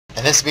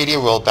In this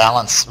video we'll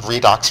balance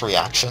redox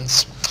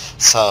reactions.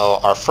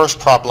 So our first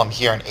problem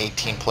here in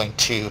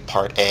 18.2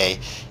 part A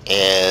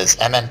is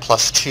Mn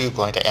plus 2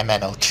 going to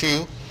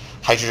MnO2,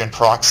 hydrogen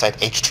peroxide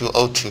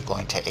H2O2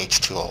 going to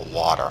H2O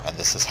water, and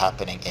this is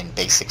happening in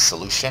basic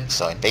solution.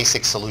 So in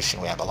basic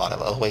solution we have a lot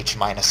of OH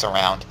minus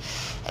around,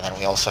 and then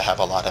we also have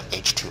a lot of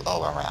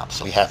H2O around.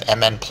 So we have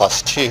Mn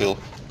plus 2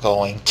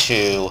 going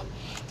to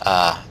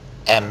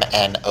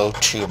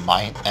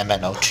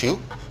MnO2,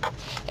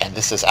 and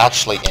this is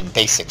actually in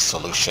basic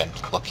solution,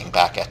 looking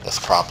back at this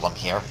problem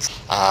here.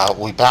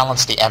 We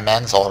balanced the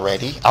MNs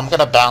already. I'm going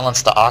to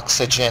balance the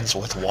oxygens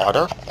with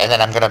water, and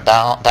then I'm going to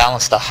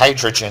balance the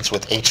hydrogens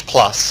with H+,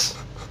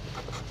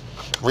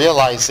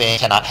 realizing I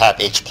cannot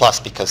have H+,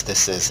 because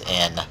this is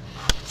in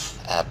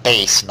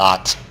base,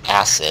 not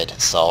acid.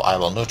 So I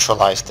will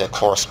neutralize the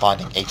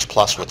corresponding H+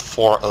 with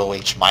 4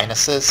 OH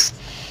minuses,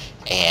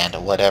 and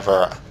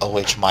whatever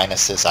OH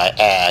minuses I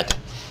add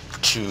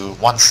to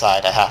one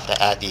side, I have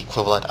to add the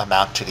equivalent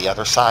amount to the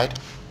other side.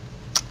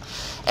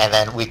 And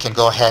then we can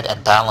go ahead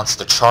and balance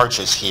the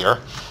charges here.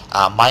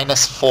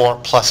 Minus 4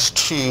 plus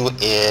 2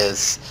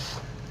 is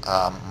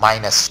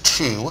minus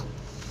 2.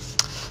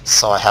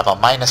 So I have a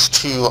minus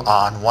 2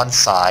 on one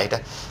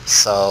side.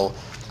 So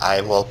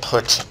I will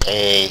put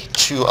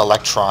 2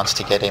 electrons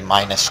to get a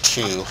minus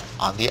 2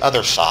 on the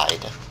other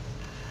side.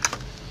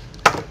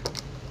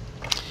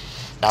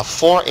 Now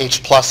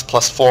 4H plus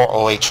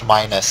 4OH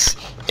minus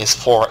is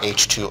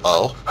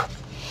 4H2O.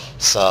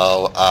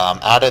 So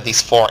out of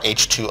these 4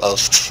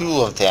 H2Os,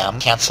 2 of them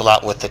cancel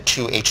out with the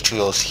 2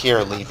 H2Os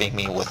here, leaving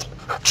me with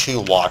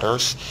 2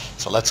 waters.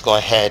 So let's go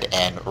ahead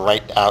and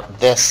write out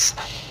this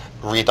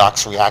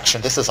redox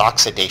reaction. This is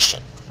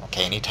oxidation.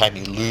 Okay, anytime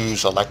you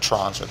lose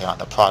electrons or they're on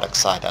the product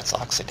side, that's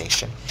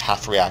oxidation.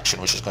 Half reaction,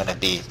 which is going to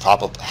be,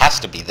 has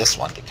to be this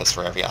one, because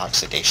for every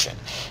oxidation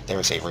there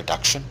is a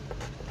reduction.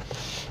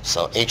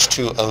 So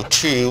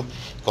H2O2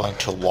 going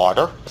to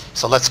water.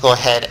 So let's go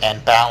ahead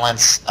and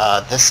balance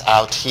this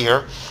out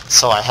here.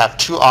 So I have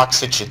 2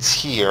 oxygens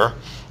here.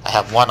 I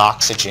have 1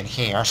 oxygen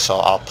here, so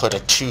I'll put a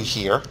 2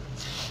 here.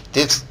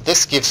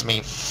 This gives me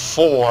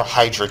 4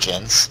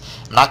 hydrogens.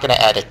 I'm not going to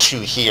add a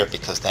 2 here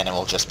because then it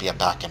will just be a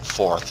back and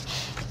forth.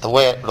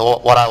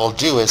 What I will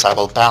do is I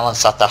will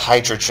balance out the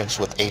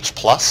hydrogens with H+.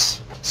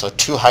 So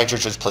 2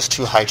 hydrogens plus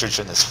 2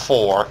 hydrogen is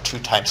 4. 2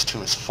 times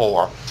 2 is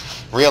 4.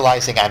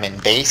 Realizing I'm in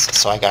base,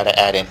 so I got to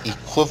add an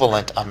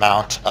equivalent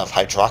amount of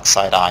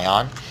hydroxide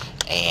ion,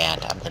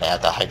 and I'm going to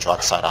add the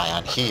hydroxide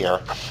ion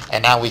here.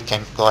 And now we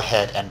can go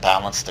ahead and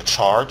balance the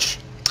charge.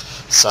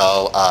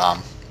 So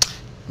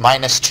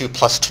minus 2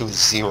 plus 2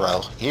 is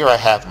 0. Here I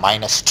have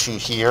minus 2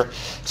 here,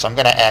 so I'm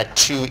going to add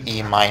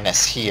 2E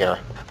minus here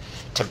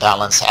to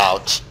balance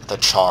out the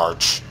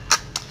charge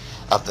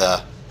of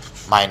the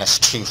minus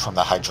 2 from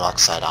the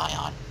hydroxide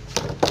ion.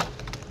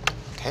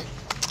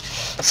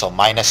 So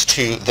minus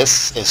 2,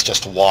 this is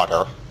just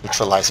water,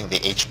 neutralizing the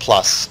H+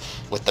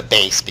 with the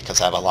base because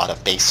I have a lot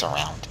of base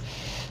around.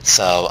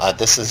 So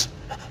this is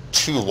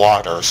 2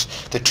 waters.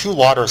 The 2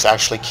 waters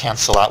actually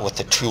cancel out with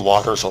the 2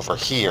 waters over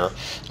here,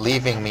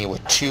 leaving me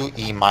with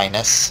 2E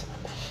minus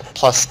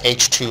plus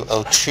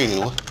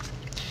H2O2,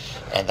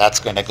 and that's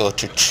going to go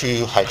to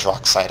 2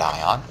 hydroxide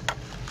ion.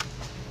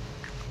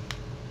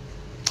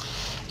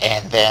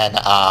 And then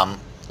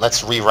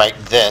let's rewrite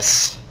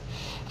this.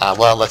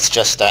 Well, let's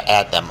just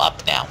add them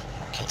up now,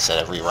 okay,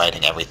 instead of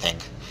rewriting everything.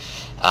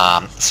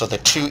 So the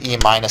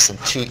 2E minus and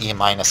 2E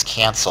minus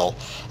cancel.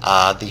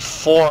 The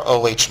 4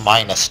 OH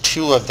minus,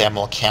 2 of them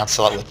will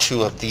cancel out with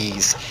 2 of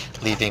these,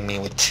 leaving me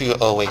with 2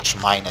 OH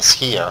minus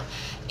here.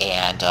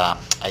 And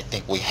I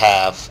think we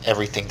have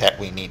everything that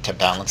we need to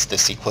balance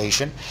this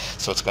equation.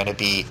 So it's going to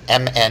be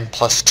Mn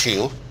plus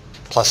 2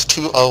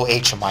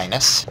 OH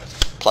minus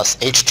plus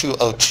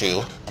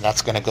H2O2, and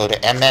that's going to go to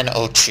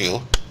MnO2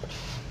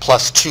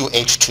 plus 2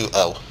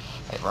 H2O.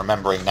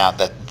 Remembering now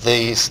that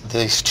these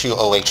 2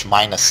 OH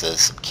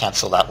minuses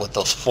cancel out with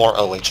those 4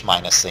 OH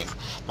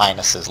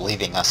minuses,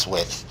 leaving us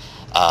with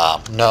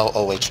no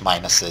OH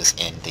minuses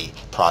in the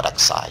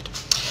product side.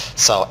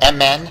 So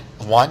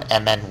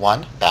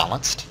Mn1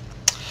 balanced.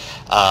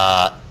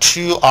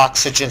 2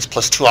 oxygens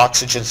plus 2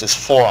 oxygens is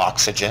 4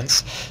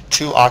 oxygens.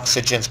 2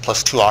 oxygens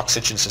plus 2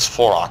 oxygens is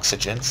 4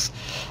 oxygens.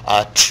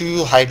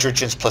 2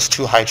 hydrogens plus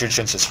 2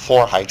 hydrogens is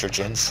 4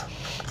 hydrogens.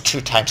 2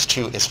 times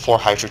 2 is 4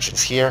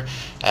 hydrogens here.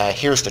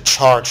 Here's the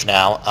charge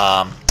now.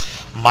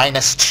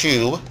 Minus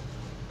 2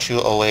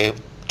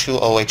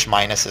 OH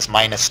minus is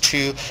minus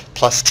 2,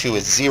 plus 2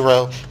 is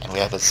 0, and we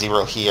have a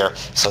 0 here.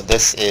 So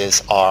this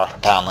is our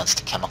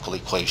balanced chemical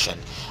equation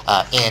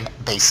in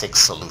basic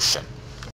solution.